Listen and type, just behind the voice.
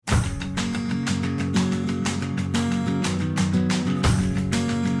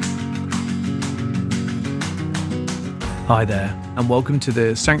Hi there, and welcome to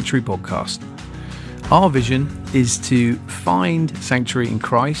the Sanctuary Podcast. Our vision is to find sanctuary in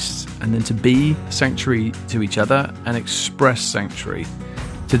Christ and then to be sanctuary to each other and express sanctuary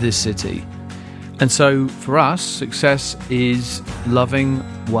to this city. And so for us, success is loving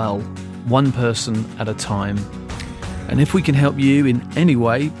well, one person at a time. And if we can help you in any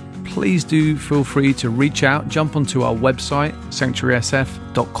way, please do feel free to reach out, jump onto our website,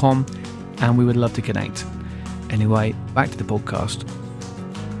 sanctuarysf.com, and we would love to connect. Anyway, back to the podcast.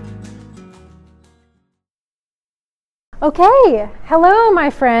 Okay, hello my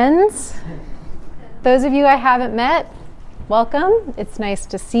friends. Those of you I haven't met, welcome. It's nice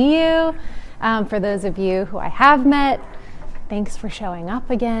to see you. For those of you who I have met, thanks for showing up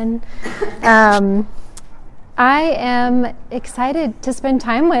again. I am excited to spend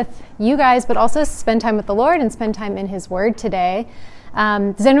time with you guys, but also spend time with the Lord and spend time in His Word today.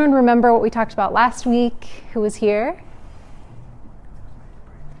 Does anyone remember what we talked about last week? Who was here?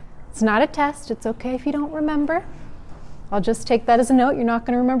 It's not a test. It's okay if you don't remember. I'll just take that as a note. You're not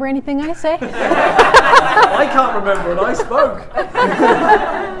going to remember anything I say. I can't remember, and I spoke.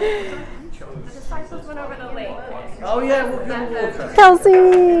 The disciples went over the lake. Oh yeah, water. Kelsey,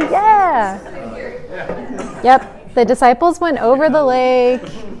 yeah. Yep, the disciples went over the lake,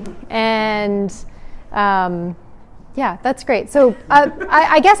 and yeah, that's great. So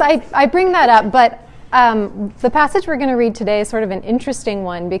I guess I bring that up, but the passage we're going to read today is sort of an interesting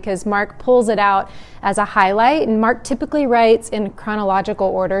one because Mark pulls it out as a highlight, and Mark typically writes in chronological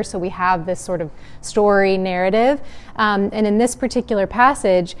order, so we have this sort of story narrative. And in this particular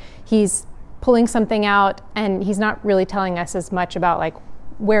passage, he's pulling something out, and he's not really telling us as much about like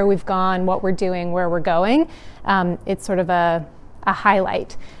where we've gone, what we're doing, where we're going. It's sort of a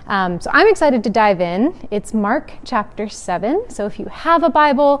highlight. So I'm excited to dive in. It's Mark chapter 7. So if you have a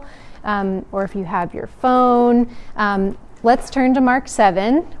Bible or if you have your phone, let's turn to Mark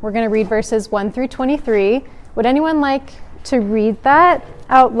 7. We're going to read verses 1 through 23. Would anyone like to read that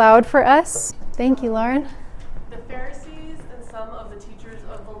out loud for us? Thank you, Lauren. The Pharisees and some of the teachers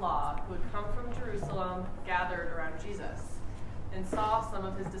of the law who had come from Jerusalem gathered around Jesus and saw some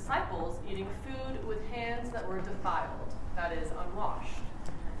of his disciples eating food with hands that were defiled, that is, unwashed.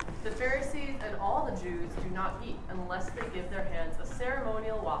 The Pharisees and all the Jews do not eat unless they give their hands a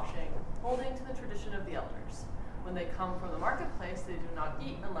ceremonial washing, holding to the tradition of the elders. When they come from the marketplace, they do not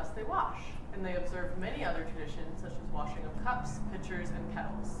eat unless they wash, and they observe many other traditions, such as washing of cups, pitchers, and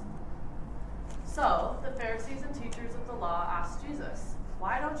kettles. So the Pharisees and teachers of the law asked Jesus,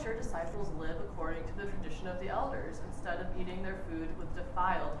 "Why don't your disciples live according to the tradition of the elders instead of eating their food with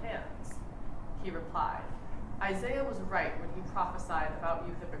defiled hands?" He replied, "Isaiah was right when he prophesied about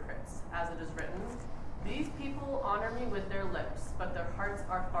you hypocrites, as it is written, 'These people honor me with their lips, but their hearts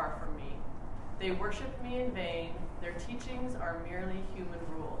are far from me. They worship me in vain. Their teachings are merely human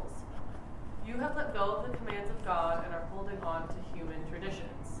rules. You have let go of the commands of God and are holding on to human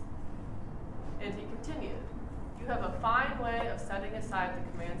traditions.'" And he continued, "You have a fine way of setting aside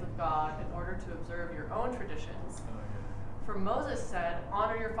the commands of God in order to observe your own traditions. For Moses said,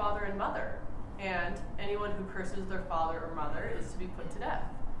 'Honor your father and mother,' and anyone who curses their father or mother is to be put to death.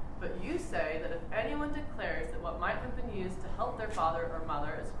 But you say that if anyone declares that what might have been used to help their father or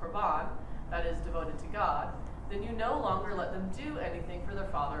mother is korban, that is, devoted to God, then you no longer let them do anything for their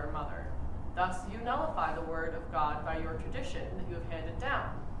father or mother. Thus you nullify the word of God by your tradition that you have handed down,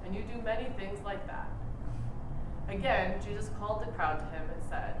 and you do many things like that." Again, Jesus called the crowd to him and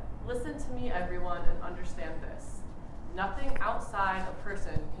said, "Listen to me, everyone, and understand this. Nothing outside a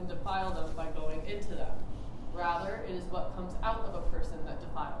person can defile them by going into them. Rather, it is what comes out of a person that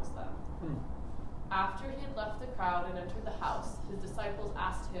defiles them." After he had left the crowd and entered the house, his disciples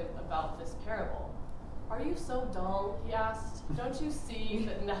asked him about this parable. "Are you so dull?" he asked. "Don't you see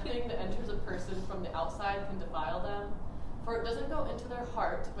that nothing that enters a person from the outside can defile them? For it doesn't go into their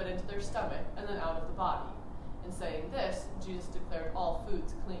heart, but into their stomach, and then out of the body." In saying this, Jesus declared all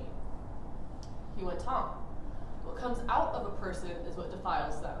foods clean. He went on, "What comes out of a person is what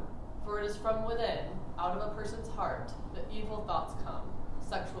defiles them. For it is from within, out of a person's heart, that evil thoughts come.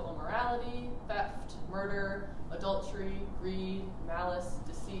 Sexual immorality, theft, murder, adultery, greed, malice,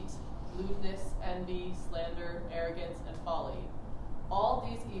 deceit, lewdness, envy, slander, arrogance, and folly. All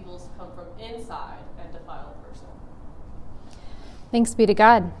these evils come from inside and defile a person." Thanks be to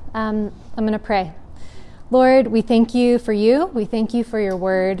God. I'm going to pray. Lord, we thank you for you. We thank you for your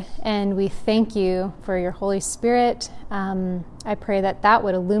word, and we thank you for your Holy Spirit. I pray that that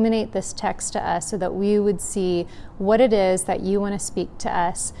would illuminate this text to us so that we would see what it is that you want to speak to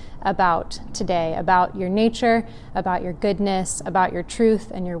us about today, about your nature, about your goodness, about your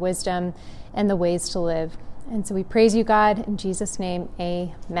truth and your wisdom and the ways to live. And so we praise you, God, in Jesus' name,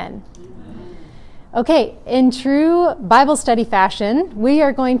 amen. Okay, in true Bible study fashion, we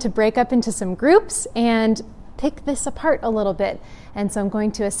are going to break up into some groups and pick this apart a little bit. And so I'm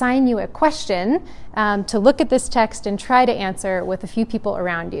going to assign you a question to look at this text and try to answer with a few people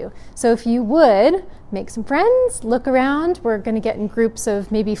around you. So if you would, make some friends, look around. We're going to get in groups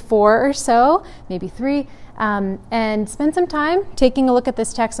of maybe 4 or so, maybe 3, and spend some time taking a look at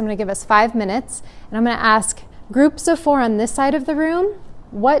this text. I'm going to give us 5 minutes, and I'm going to ask groups of 4 on this side of the room,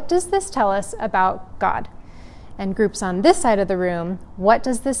 what does this tell us about God? And groups on this side of the room, what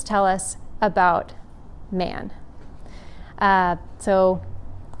does this tell us about man? So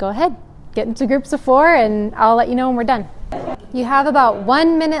go ahead, get into groups of 4, and I'll let you know when we're done. You have about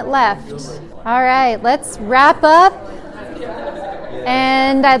 1 minute left. All right, let's wrap up.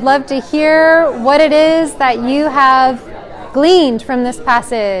 And I'd love to hear what it is that you have gleaned from this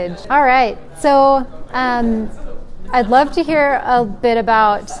passage. All right, so I'd love to hear a bit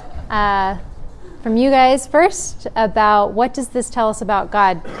about, from you guys first, about what does this tell us about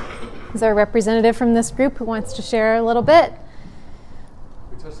God? Is there a representative from this group who wants to share a little bit?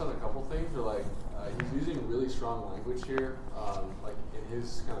 We touched on a couple things, but he's using really strong language here, like in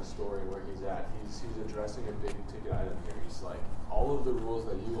his kind of story where he's at. He's addressing a big ticket item here. He's like, all of the rules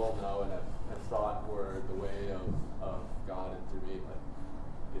that you all know and have thought were the way of God and through me, like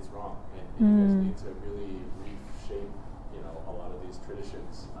it's wrong, and you guys need to really reshape, a lot of these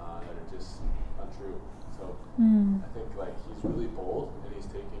traditions that are just untrue. So I think he's really bold, and he's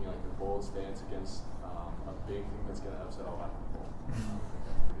taking a bold stance against a big thing that's going to upset a lot of people.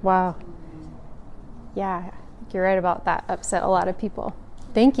 Wow. Yeah, I think you're right about that. Upset a lot of people.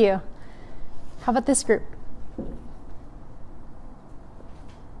 Thank you. How about this group?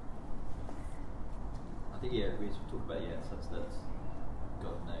 I think, we talk about, such that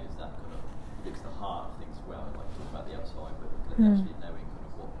God knows that kind of looks at the heart of things well, talk about the outside, but actually knowing kind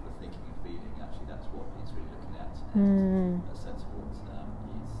of what we're thinking and feeling, actually that's what he's really looking at, and a sense of what he's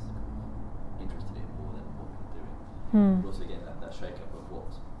interested in more than what we're doing. But also again, that shake-up of what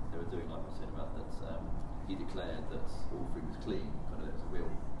they were doing, like I said about that, he declared that all food was clean, kind of there was a real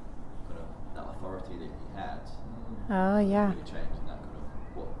kind of that authority that he had. Oh, yeah. Really changed in that kind of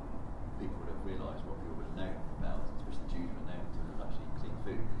what people would have realised, what people would have known about, especially the Jews would have known to have actually clean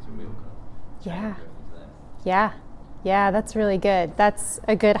food. It's a real kind of change to them. Yeah, that's really good. That's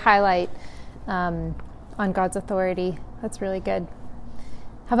a good highlight on God's authority. That's really good.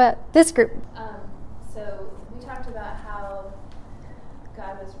 How about this group? So we talked about how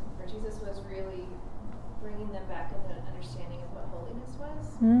Jesus was really bringing them back into an understanding of what holiness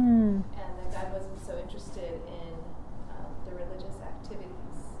was, and that God wasn't so interested in the religious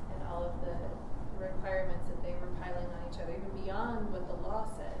activities and all of the requirements that they were piling on each other, even beyond what the law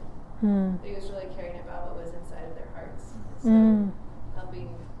said. But he was really caring about what was inside of their hearts. So helping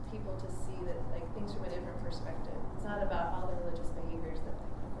people to see that things from a different perspective. It's not about all the religious behaviors that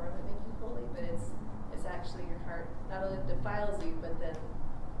perform that make you holy, but it's actually your heart not only defiles you, but then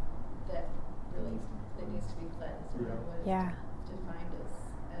that really it needs to be cleansed, and then what is defined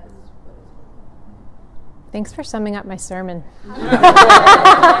as what is holy. Thanks for summing up my sermon.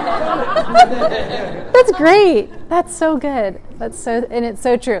 That's great. That's so good. And it's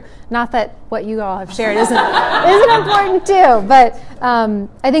so true. Not that what you all have shared isn't important too, but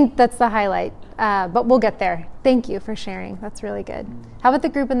I think that's the highlight. But we'll get there. Thank you for sharing. That's really good. How about the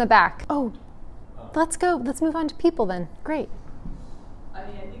group in the back? Oh, let's go. Let's move on to people then. Great. I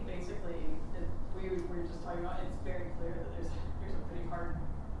think basically we were just talking about, it's very clear that there's a pretty hard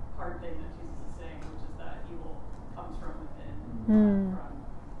thing that Jesus is saying, which is that evil comes from within, from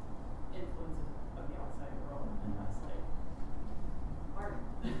influences of the outside world, and that's hard.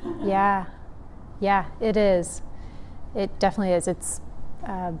 Yeah, it is. It definitely is. It's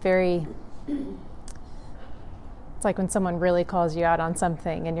very. It's like when someone really calls you out on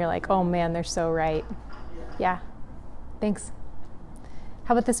something, and you're like, "Oh man, they're so right." Yeah. Thanks.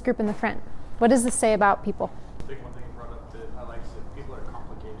 How about this group in the front? What does this say about people? I think one thing you brought up that I like is that people are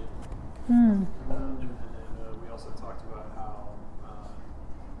complicated. Mm. And then we also talked about how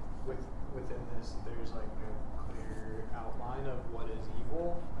within this there's like a clear outline of what is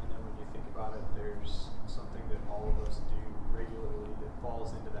evil, and then when you think about it, there's something that all of us do regularly that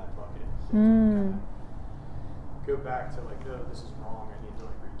falls into that bucket. Kind of go back to like, oh, this is wrong. I need to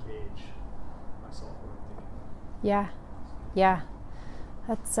like recage myself what I'm thinking. Yeah.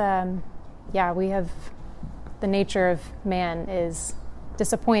 That's we have the nature of man is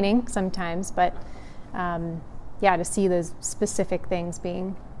disappointing sometimes, but to see those specific things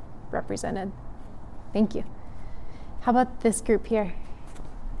being represented. Thank you. How about this group here?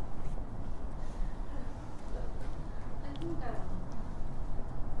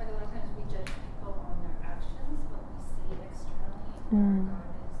 Mm. God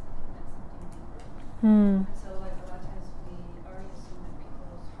is looking at something deeper. Mm. And so, like, a lot of times we already assume that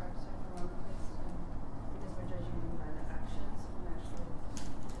people's hearts are in the wrong place, and because we're judging them by their actions, we actually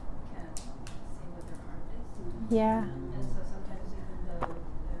can't see what their heart is. Yeah. And so sometimes, even though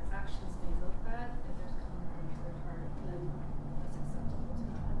their actions may look bad, if there's coming from a pure heart, then that's acceptable to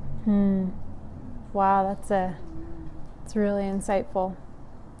God. Wow, that's really insightful.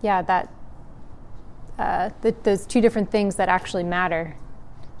 Yeah, those two different things that actually matter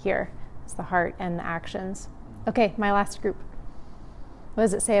here is the heart and the actions. Okay, my last group. What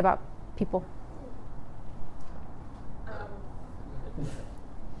does it say about people?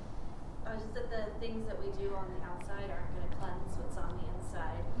 Just that the things that we do on the outside aren't going to cleanse what's on the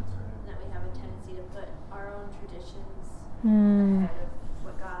inside. And that we have a tendency to put our own traditions ahead of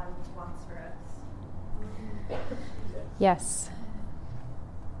what God wants for us. Yes.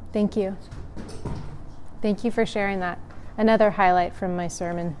 Thank you. Thank you for sharing that. Another highlight from my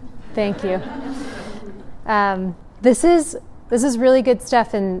sermon. Thank you. This is really good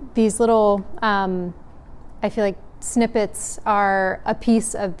stuff, and these little, I feel like snippets are a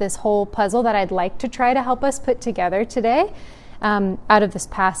piece of this whole puzzle that I'd like to try to help us put together today out of this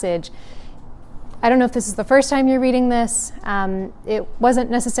passage. I don't know if this is the first time you're reading this. It wasn't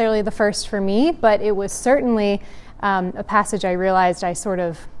necessarily the first for me, but it was certainly a passage I realized I sort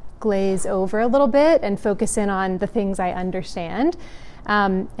of glaze over a little bit and focus in on the things I understand.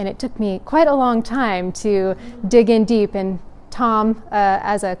 And it took me quite a long time to dig in deep. And Tom,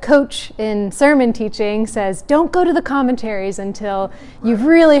 as a coach in sermon teaching, says, don't go to the commentaries until you've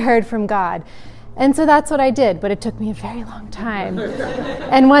really heard from God. And so that's what I did, but it took me a very long time.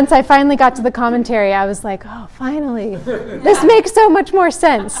 And once I finally got to the commentary, I was like, oh, finally, this makes so much more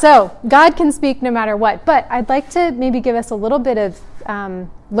sense. So God can speak no matter what. But I'd like to maybe give us a little bit of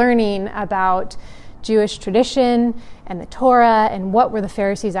learning about Jewish tradition and the Torah and what were the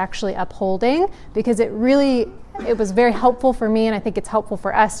Pharisees actually upholding, because it was very helpful for me, and I think it's helpful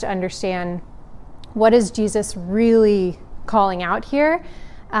for us to understand what is Jesus really calling out here,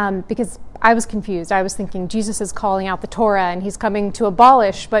 because I was confused. I was thinking Jesus is calling out the Torah and he's coming to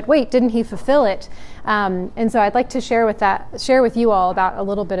abolish, but wait, didn't he fulfill it? And so I'd like to share with you all about a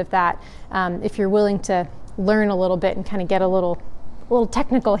little bit of that, if you're willing to learn a little bit and kind of get a little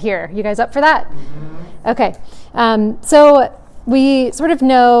technical here. You guys up for that? Mm-hmm. Okay. So we sort of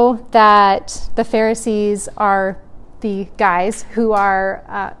know that the Pharisees are the guys who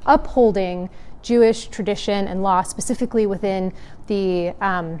are upholding Jewish tradition and law, specifically within the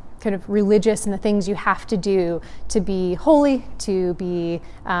kind of religious and the things you have to do to be holy, to be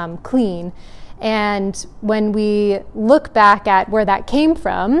clean. And when we look back at where that came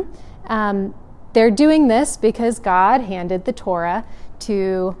from, they're doing this because God handed the Torah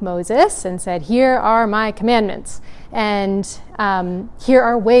to Moses and said, here are my commandments, and here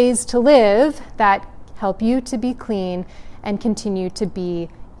are ways to live that help you to be clean and continue to be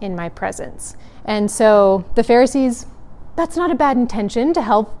in my presence. And so the Pharisees, that's not a bad intention to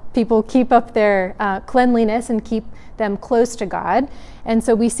help people keep up their cleanliness and keep them close to God. And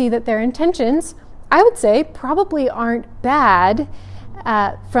so we see that their intentions, I would say, probably aren't bad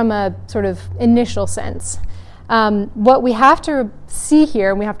from a sort of initial sense. What we have to see here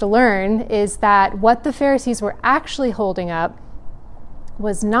and we have to learn is that what the Pharisees were actually holding up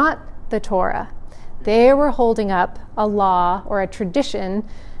was not the Torah. They were holding up a law or a tradition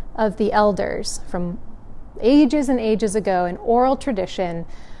of the elders from ages and ages ago, an oral tradition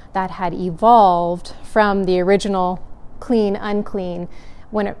that had evolved from the original clean, unclean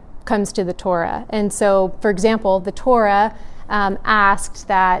when it comes to the Torah. And so, for example, the Torah asked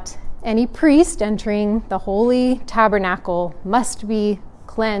that any priest entering the holy tabernacle must be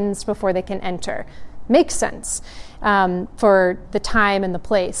cleansed before they can enter. Makes sense for the time and the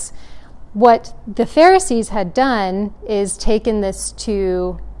place. What the Pharisees had done is taken this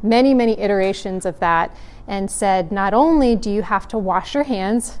to many, many iterations of that and said, not only do you have to wash your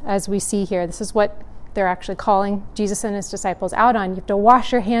hands, as we see here, this is what they're actually calling Jesus and his disciples out on, you have to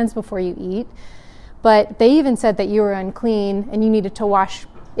wash your hands before you eat, but they even said that you were unclean and you needed to wash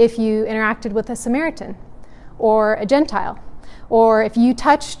if you interacted with a Samaritan or a Gentile, or if you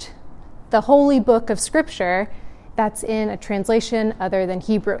touched the holy book of Scripture that's in a translation other than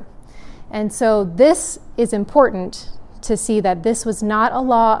Hebrew. And so this is important to see that this was not a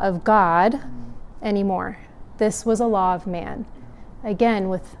law of God anymore. This was a law of man. Again,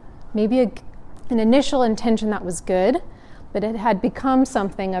 with maybe an initial intention that was good, but it had become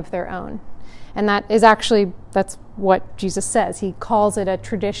something of their own. And that's what Jesus says. He calls it a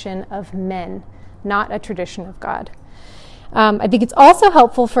tradition of men, not a tradition of God. I think it's also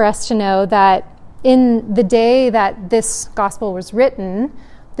helpful for us to know that in the day that this gospel was written,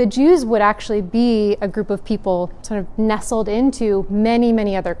 the Jews would actually be a group of people sort of nestled into many,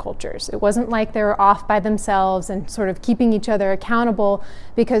 many other cultures. It wasn't like they were off by themselves and sort of keeping each other accountable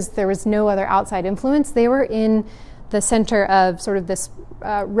because there was no other outside influence. They were in the center of sort of this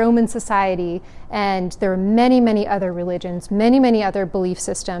Roman society, and there were many, many other religions, many, many other belief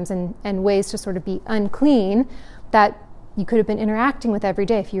systems and ways to sort of be unclean that you could have been interacting with every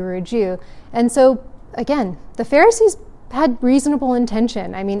day if you were a Jew. And so, again, the Pharisees had reasonable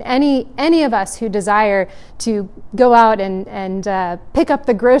intention. I mean, any of us who desire to go out and pick up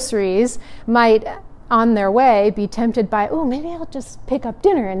the groceries might, on their way, be tempted by, oh, maybe I'll just pick up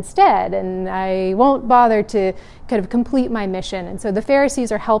dinner instead, and I won't bother to kind of complete my mission. And so the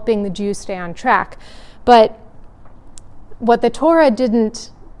Pharisees are helping the Jews stay on track. But what the Torah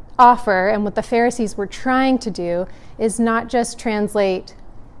didn't offer, and what the Pharisees were trying to do, is not just translate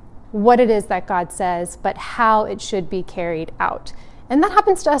what it is that God says, but how it should be carried out. And that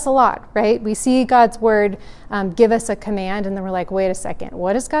happens to us a lot, right? We see God's word give us a command, and then we're like, wait a second,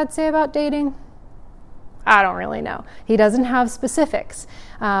 what does God say about dating? I don't really know. He doesn't have specifics.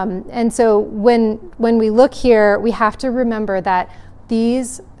 And so when we look here, we have to remember that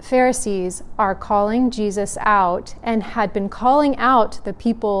these Pharisees are calling Jesus out and had been calling out the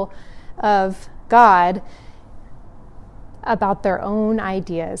people of God about their own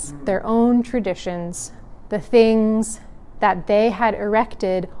ideas, their own traditions, the things that they had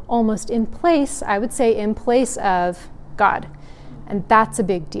erected almost in place, I would say, in place of God. And that's a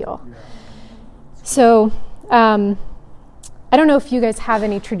big deal. So I don't know if you guys have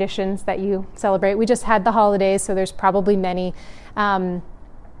any traditions that you celebrate. We just had the holidays, so there's probably many.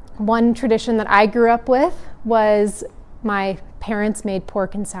 One tradition that I grew up with was my parents made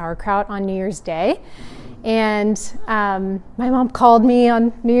pork and sauerkraut on New Year's Day. And my mom called me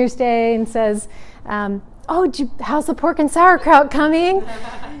on New Year's Day and says, how's the pork and sauerkraut coming?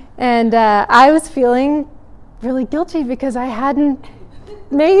 And I was feeling really guilty because I hadn't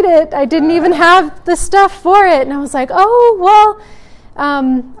made it. I didn't even have the stuff for it. And I was like, I'm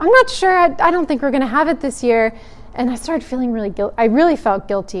not sure. I don't think we're going to have it this year. And I started feeling really guilty. I really felt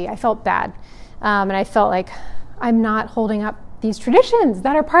guilty. I felt bad. And I felt like I'm not holding up these traditions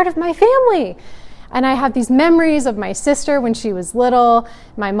that are part of my family. And I have these memories of my sister when she was little,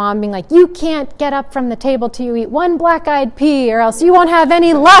 my mom being like, you can't get up from the table till you eat one black-eyed pea or else you won't have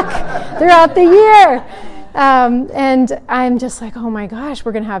any luck throughout the year. And I'm just like, oh my gosh,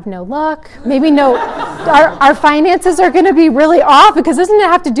 we're going to have no luck. Maybe our finances are going to be really off because doesn't it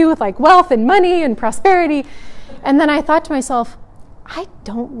have to do with like wealth and money and prosperity? And then I thought to myself, I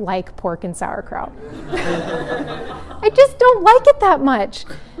don't like pork and sauerkraut. I just don't like it that much.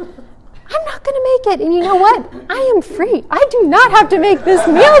 I'm not going to make it. And you know what? I am free. I do not have to make this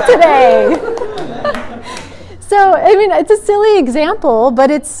meal today. So, I mean, it's a silly example, but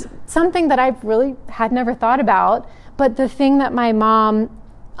it's something that I've really had never thought about. But the thing that my mom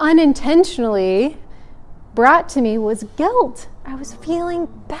unintentionally brought to me was guilt. I was feeling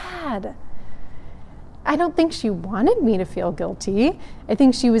bad. I don't think she wanted me to feel guilty. I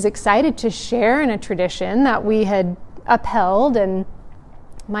think she was excited to share in a tradition that we had upheld, and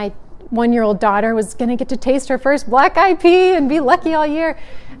my 1-year-old daughter was going to get to taste her first black-eyed pea and be lucky all year.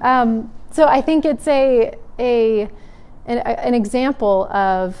 So I think it's an example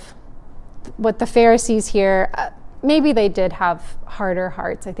of what the Pharisees here, maybe they did have harder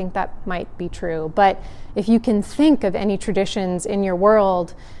hearts. I think that might be true. But if you can think of any traditions in your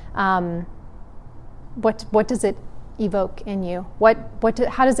world, what does it evoke in you?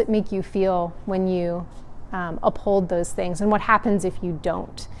 How does it make you feel when you uphold those things? And what happens if you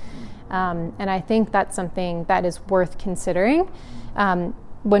don't? And I think that's something that is worth considering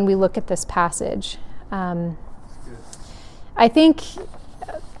when we look at this passage. I think,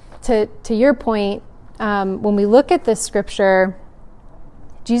 to your point, when we look at this scripture,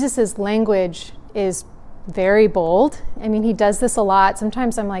 Jesus' language is very bold. I mean, he does this a lot.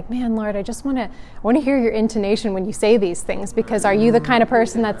 Sometimes I'm like, man, Lord, I want to hear your intonation when you say these things, because are you the kind of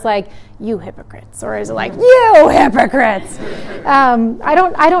person that's like, you hypocrites, or is it like, you hypocrites? I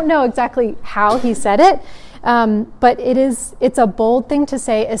don't know exactly how he said it, but it's a bold thing to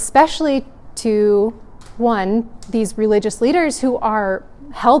say, especially to these religious leaders who are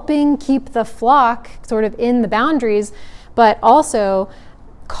helping keep the flock sort of in the boundaries, but also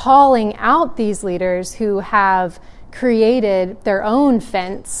calling out these leaders who have created their own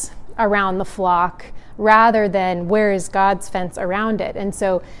fence around the flock rather than where is God's fence around it. And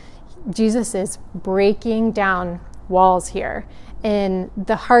so Jesus is breaking down walls here in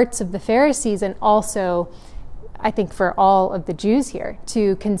the hearts of the Pharisees, and also I think for all of the Jews here,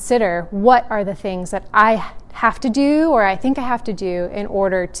 to consider what are the things that I have to do or I think I have to do in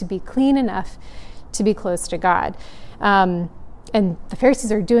order to be clean enough to be close to God. And the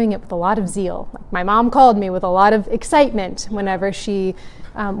Pharisees are doing it with a lot of zeal. Like my mom called me with a lot of excitement whenever she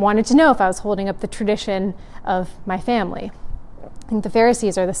wanted to know if I was holding up the tradition of my family. I think the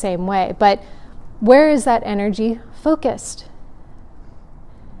Pharisees are the same way. But where is that energy focused?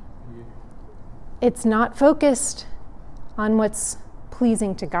 It's not focused on what's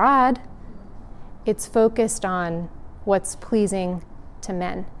pleasing to God. It's focused on what's pleasing to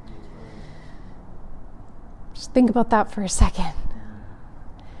men. Just think about that for a second.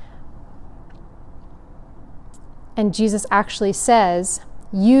 And Jesus actually says,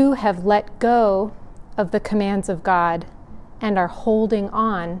 you have let go of the commands of God and are holding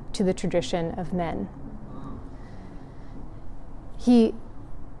on to the tradition of men.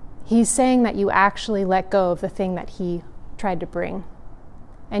 He's saying that you actually let go of the thing that he tried to bring,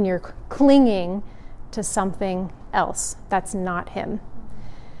 and you're clinging to something else that's not him.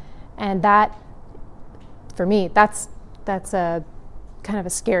 And that, for me, that's a kind of a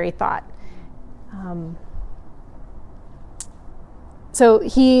scary thought. So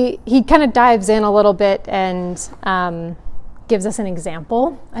he kind of dives in a little bit and gives us an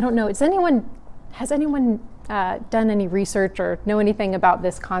example. I don't know, has anyone done any research or know anything about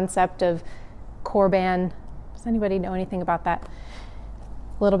this concept of Korban? Does anybody know anything about that?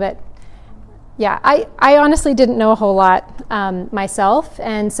 A little bit? Yeah, I honestly didn't know a whole lot myself,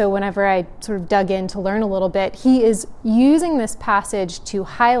 and so whenever I sort of dug in to learn a little bit, he is using this passage to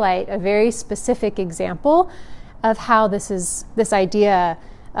highlight a very specific example of how this idea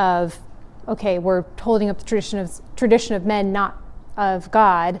of, okay, we're holding up the tradition of men, not of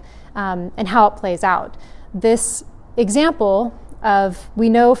God, and how it plays out. This example of, we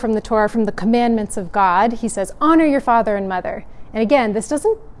know from the Torah, from the commandments of God, he says, honor your father and mother. And again, this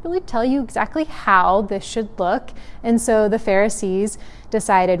doesn't really tell you exactly how this should look. And so the Pharisees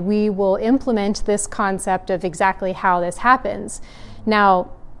decided, we will implement this concept of exactly how this happens.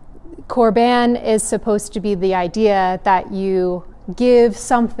 Now, Korban is supposed to be the idea that you give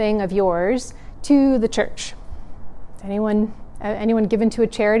something of yours to the church. Anyone given to a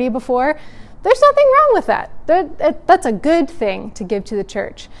charity before? There's nothing wrong with that. That's a good thing to give to the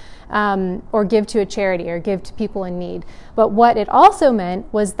church, or give to a charity, or give to people in need. But what it also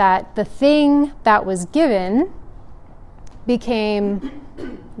meant was that the thing that was given became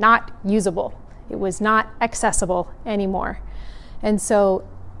not usable. It was not accessible anymore. And so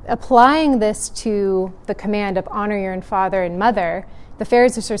applying this to the command of honor your father and mother, the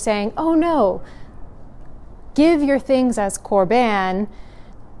Pharisees are saying, oh no, give your things as Korban.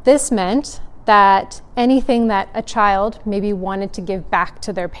 This meant that anything that a child maybe wanted to give back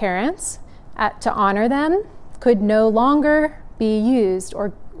to their parents to honor them could no longer be used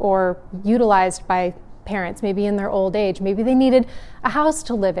or utilized by parents, maybe in their old age. Maybe they needed a house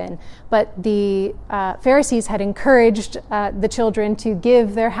to live in, but the Pharisees had encouraged the children to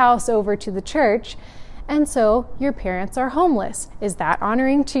give their house over to the church, and so your parents are homeless. Is that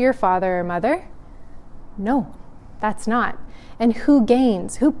honoring to your father or mother? No, that's not. And who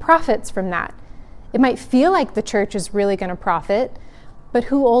gains? Who profits from that? It might feel like the church is really going to profit, but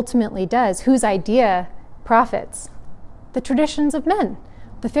who ultimately does? Whose idea profits? The traditions of men.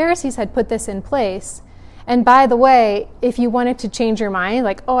 The Pharisees had put this in place. And by the way, if you wanted to change your mind,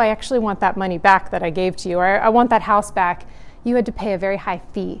 like, oh, I actually want that money back that I gave to you, or I want that house back, you had to pay a very high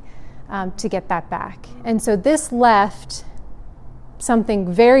fee to get that back. And so this left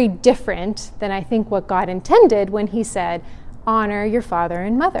something very different than I think what God intended when he said, honor your father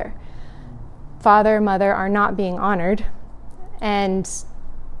and mother. Father and mother are not being honored, and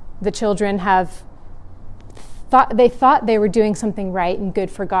the children thought they were doing something right and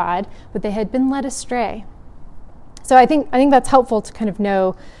good for God, but they had been led astray. So I think that's helpful to kind of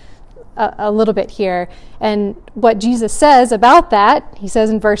know a little bit here. And what Jesus says about that, he says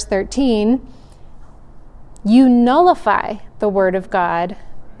in verse 13, you nullify the word of God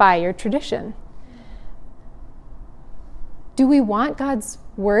by your tradition. Do we want God's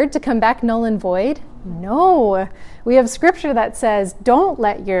word to come back null and void? No. We have scripture that says, don't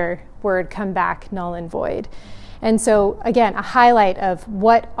let your word come back null and void. And so, again, a highlight of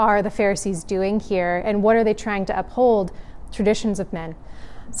what are the Pharisees doing here, and what are they trying to uphold? Traditions of men.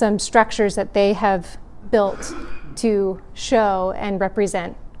 Some structures that they have built to show and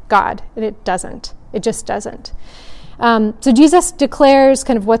represent God. And it doesn't. It just doesn't. So Jesus declares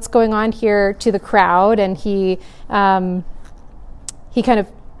kind of what's going on here to the crowd, and he kind of,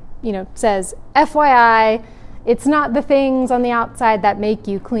 says, FYI, It's not the things on the outside that make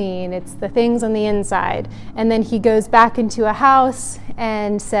you clean. It's the things on the inside. And then he goes back into a house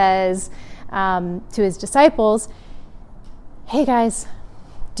and says to his disciples, hey guys,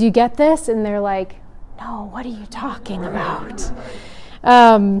 do you get this? And they're like, no, what are you talking about?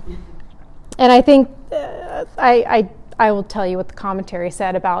 And I think I will tell you what the commentary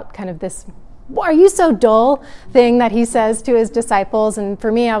said about kind of this, are you so dull thing that he says to his disciples. And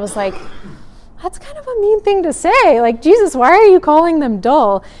for me, I was like, that's kind of a mean thing to say. Like, Jesus, why are you calling them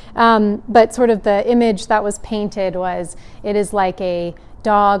dull? But sort of the image that was painted was, it is like a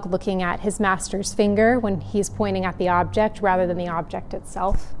dog looking at his master's finger when he's pointing at the object rather than the object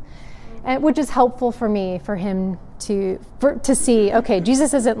itself. And which is helpful for me, for him to see, okay,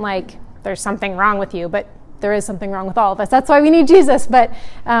 Jesus isn't like, there's something wrong with you, but there is something wrong with all of us. That's why we need Jesus. But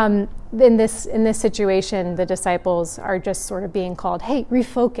in this situation, the disciples are just sort of being called, hey,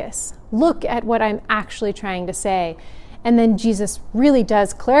 refocus. Look at what I'm actually trying to say. And then Jesus really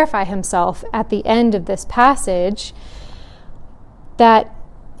does clarify himself at the end of this passage that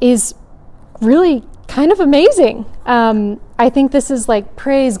is really kind of amazing. I think this is like,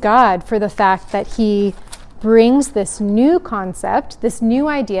 praise God for the fact that he brings this new concept, this new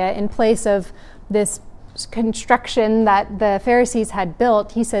idea in place of this construction that the Pharisees had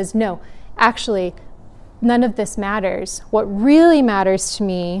built. He says, no, actually, none of this matters. What really matters to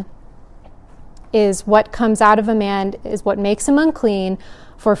me is what comes out of a man is what makes him unclean,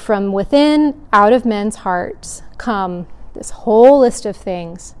 for from within, out of men's hearts, come this whole list of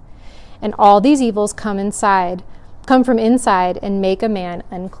things. And all these evils come from inside and make a man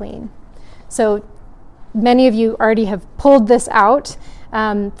unclean. So many of you already have pulled this out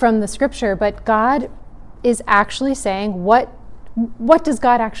from the scripture, but God is actually saying, what does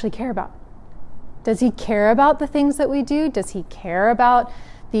God actually care about? Does he care about the things that we do? Does he care about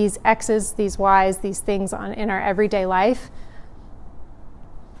these X's, these Y's, these things in our everyday life?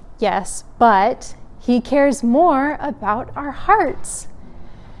 Yes, but he cares more about our hearts.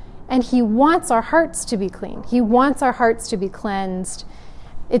 And he wants our hearts to be clean. He wants our hearts to be cleansed.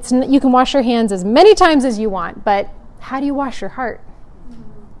 You can wash your hands as many times as you want, but how do you wash your heart?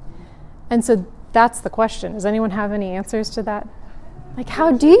 And so that's the question. Does anyone have any answers to that? Like,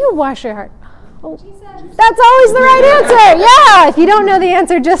 how do you wash your heart? Oh, that's always the right answer. Yeah, if you don't know the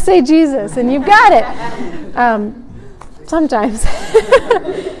answer, just say Jesus, and you've got it. Sometimes.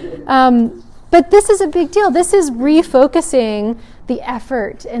 But this is a big deal. This is refocusing the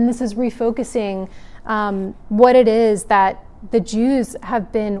effort, and this is refocusing what it is that the Jews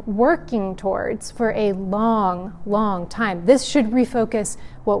have been working towards for a long, long time. This should refocus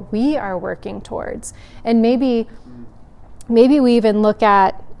what we are working towards. And maybe we even look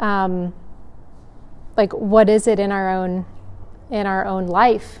at like, what is it in our own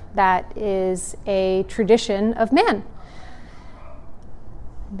life that is a tradition of man?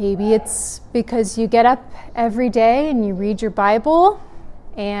 Maybe it's because you get up every day and you read your Bible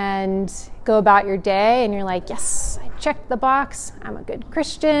and go about your day and you're like, yes, I checked the box. I'm a good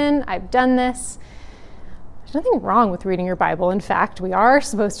Christian. I've done this. There's nothing wrong with reading your Bible. In fact, we are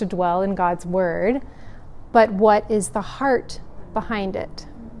supposed to dwell in God's Word. But what is the heart behind it?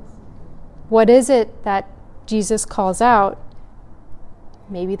 What is it that Jesus calls out?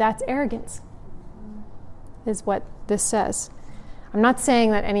 Maybe that's arrogance, is what this says. I'm not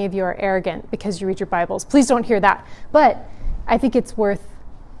saying that any of you are arrogant because you read your Bibles. Please don't hear that. But I think it's worth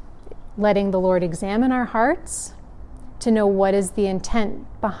letting the Lord examine our hearts to know what is the intent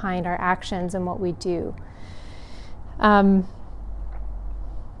behind our actions and what we do. I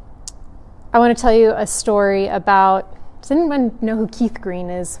want to tell you a story about, does anyone know who Keith Green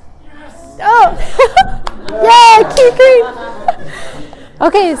is? Yes. Oh! Yay, Keith Green!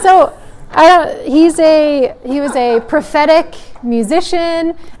 Okay, so he was a prophetic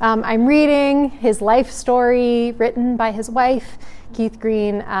musician. I'm reading his life story written by his wife. Keith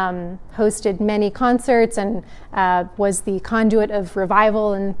Green hosted many concerts and was the conduit of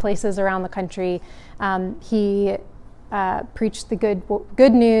revival in places around the country. He preached the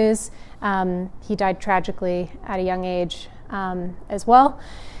good news. He died tragically at a young age as well.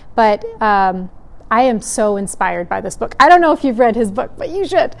 But I am so inspired by this book. I don't know if you've read his book, but you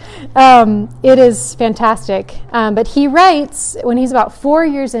should. It is fantastic. But he writes, when he's about 4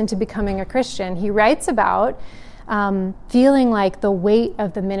 years into becoming a Christian, he writes about feeling like the weight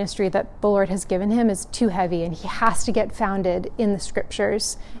of the ministry that the Lord has given him is too heavy, and he has to get founded in the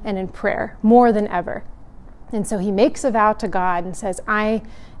scriptures and in prayer more than ever. And so he makes a vow to God and says, I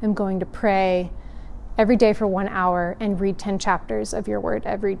am going to pray every day for 1 hour and read 10 chapters of your word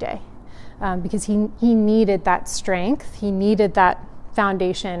every day. Because he needed that strength. He needed that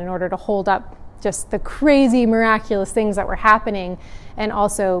foundation in order to hold up just the crazy, miraculous things that were happening, and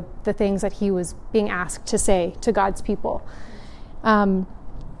also the things that he was being asked to say to God's people.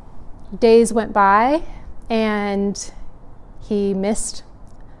 Days went by, and he missed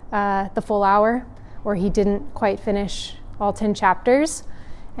the full hour, or he didn't quite finish all 10 chapters,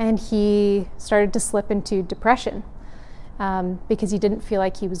 and he started to slip into depression because he didn't feel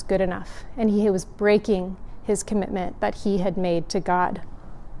like he was good enough, and he was breaking his commitment that he had made to God.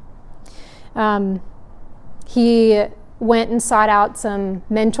 He went and sought out some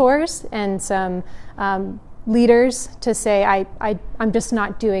mentors and some leaders to say, I'm just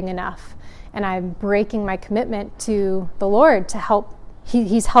not doing enough, and I'm breaking my commitment to the Lord to help.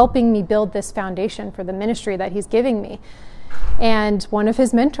 He's helping me build this foundation for the ministry that he's giving me. And one of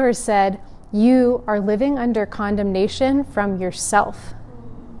his mentors said, "You are living under condemnation from yourself.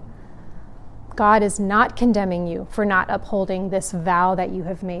 God is not condemning you for not upholding this vow that you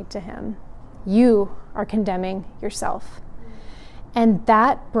have made to him. You are condemning yourself." And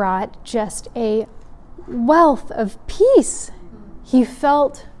that brought just a wealth of peace. He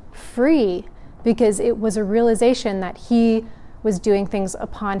felt free because it was a realization that he was doing things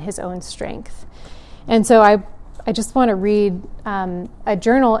upon his own strength. And so I just want to read a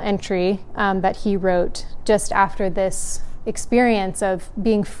journal entry that he wrote just after this experience of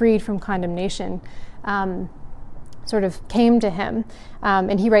being freed from condemnation sort of came to him.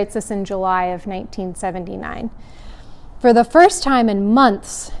 And he writes this in July of 1979. "For the first time in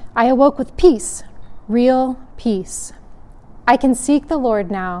months, I awoke with peace, real peace. I can seek the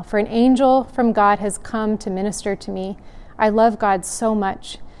Lord now, for an angel from God has come to minister to me. I love God so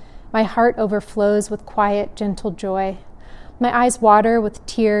much. My heart overflows with quiet, gentle joy. My eyes water with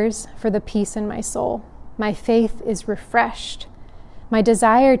tears for the peace in my soul. My faith is refreshed. My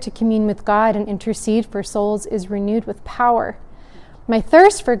desire to commune with God and intercede for souls is renewed with power. My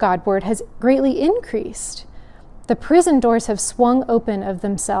thirst for God's word has greatly increased. The prison doors have swung open of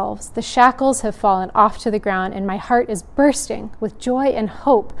themselves. The shackles have fallen off to the ground, and my heart is bursting with joy and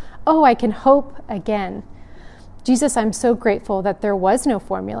hope. Oh, I can hope again. Jesus, I'm so grateful that there was no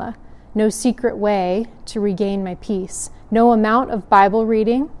formula, no secret way to regain my peace. No amount of Bible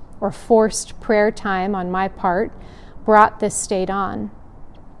reading or forced prayer time on my part brought this state on.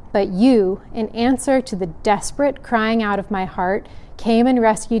 But you, in answer to the desperate crying out of my heart, came and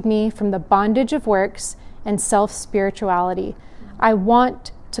rescued me from the bondage of works and self-spirituality. I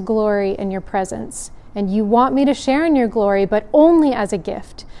want to glory in your presence, and you want me to share in your glory, but only as a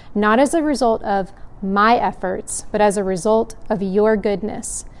gift, not as a result of my efforts, but as a result of your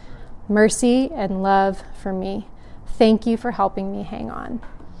goodness, mercy, and love for me. Thank you for helping me hang on."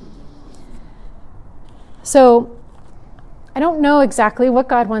 So I don't know exactly what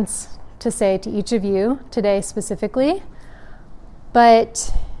God wants to say to each of you today specifically,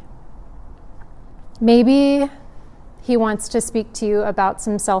 but maybe he wants to speak to you about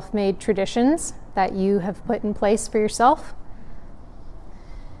some self-made traditions that you have put in place for yourself.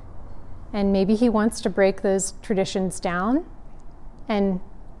 And maybe he wants to break those traditions down and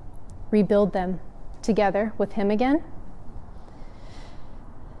rebuild them together with him again.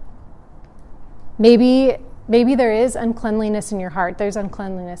 Maybe there is uncleanliness in your heart. There's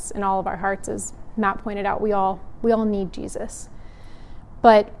uncleanliness in all of our hearts, as Matt pointed out. We all need Jesus.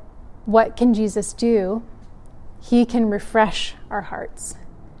 But what can Jesus do? He can refresh our hearts.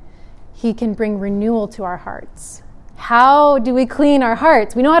 He can bring renewal to our hearts. How do we clean our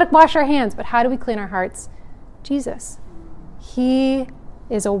hearts? We know how to wash our hands, but how do we clean our hearts? Jesus. He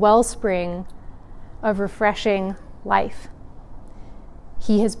is a wellspring of refreshing life.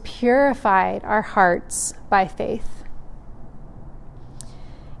 He has purified our hearts by faith.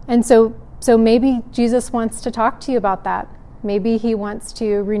 And so maybe Jesus wants to talk to you about that. Maybe he wants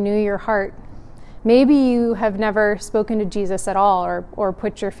to renew your heart. Maybe you have never spoken to Jesus at all or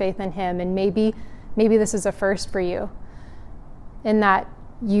put your faith in him, and maybe this is a first for you, in that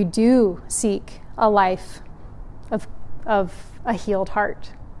you do seek a life of a healed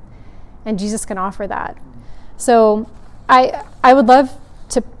heart, and Jesus can offer that. So I would love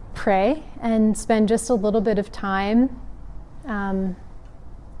to pray and spend just a little bit of time,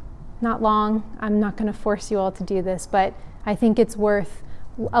 not long. I'm not going to force you all to do this, but I think it's worth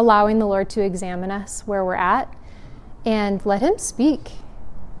allowing the Lord to examine us where we're at and let him speak.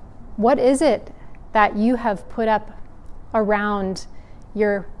 What is it that you have put up around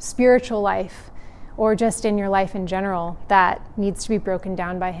your spiritual life or just in your life in general that needs to be broken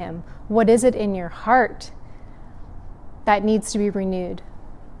down by him? What is it in your heart that needs to be renewed?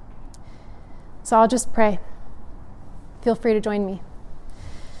 So I'll just pray. Feel free to join me.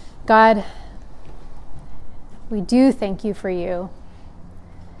 God, we do thank you for you.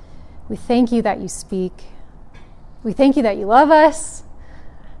 We thank you that you speak. We thank you that you love us.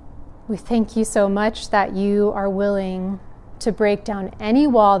 We thank you so much that you are willing to break down any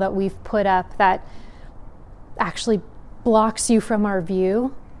wall that we've put up that actually blocks you from our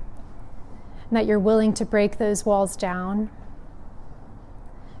view, and that you're willing to break those walls down.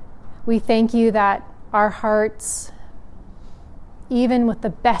 We thank you that our hearts, even with the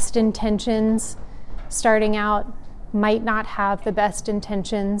best intentions starting out, might not have the best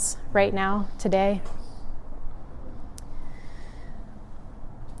intentions right now, today.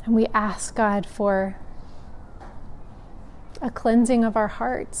 And we ask, God, for a cleansing of our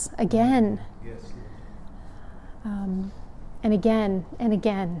hearts again. Yes. And again and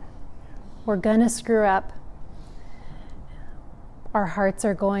again. We're going to screw up. Our hearts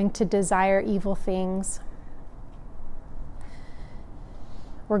are going to desire evil things.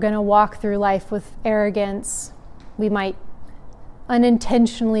 We're going to walk through life with arrogance. We might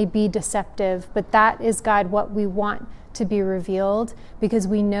unintentionally be deceptive, but that is, God, what we want to be revealed, because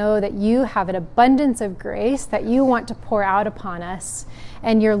we know that you have an abundance of grace that you want to pour out upon us,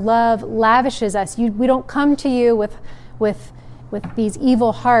 and your love lavishes us. We don't come to you with these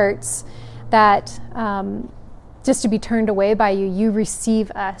evil hearts that just to be turned away by you. You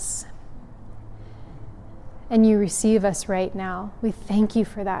receive us, and you receive us right now. We thank you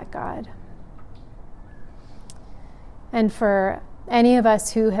for that, God. And for any of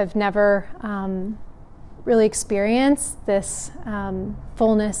us who have never really experienced this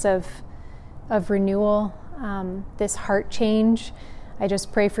fullness of renewal, this heart change, I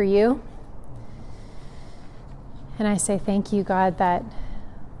just pray for you. And I say thank you, God, that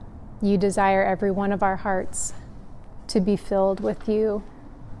you desire every one of our hearts to be filled with you,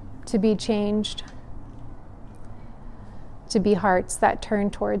 to be changed, to be hearts that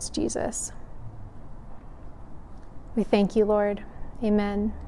turn towards Jesus. We thank you, Lord. Amen.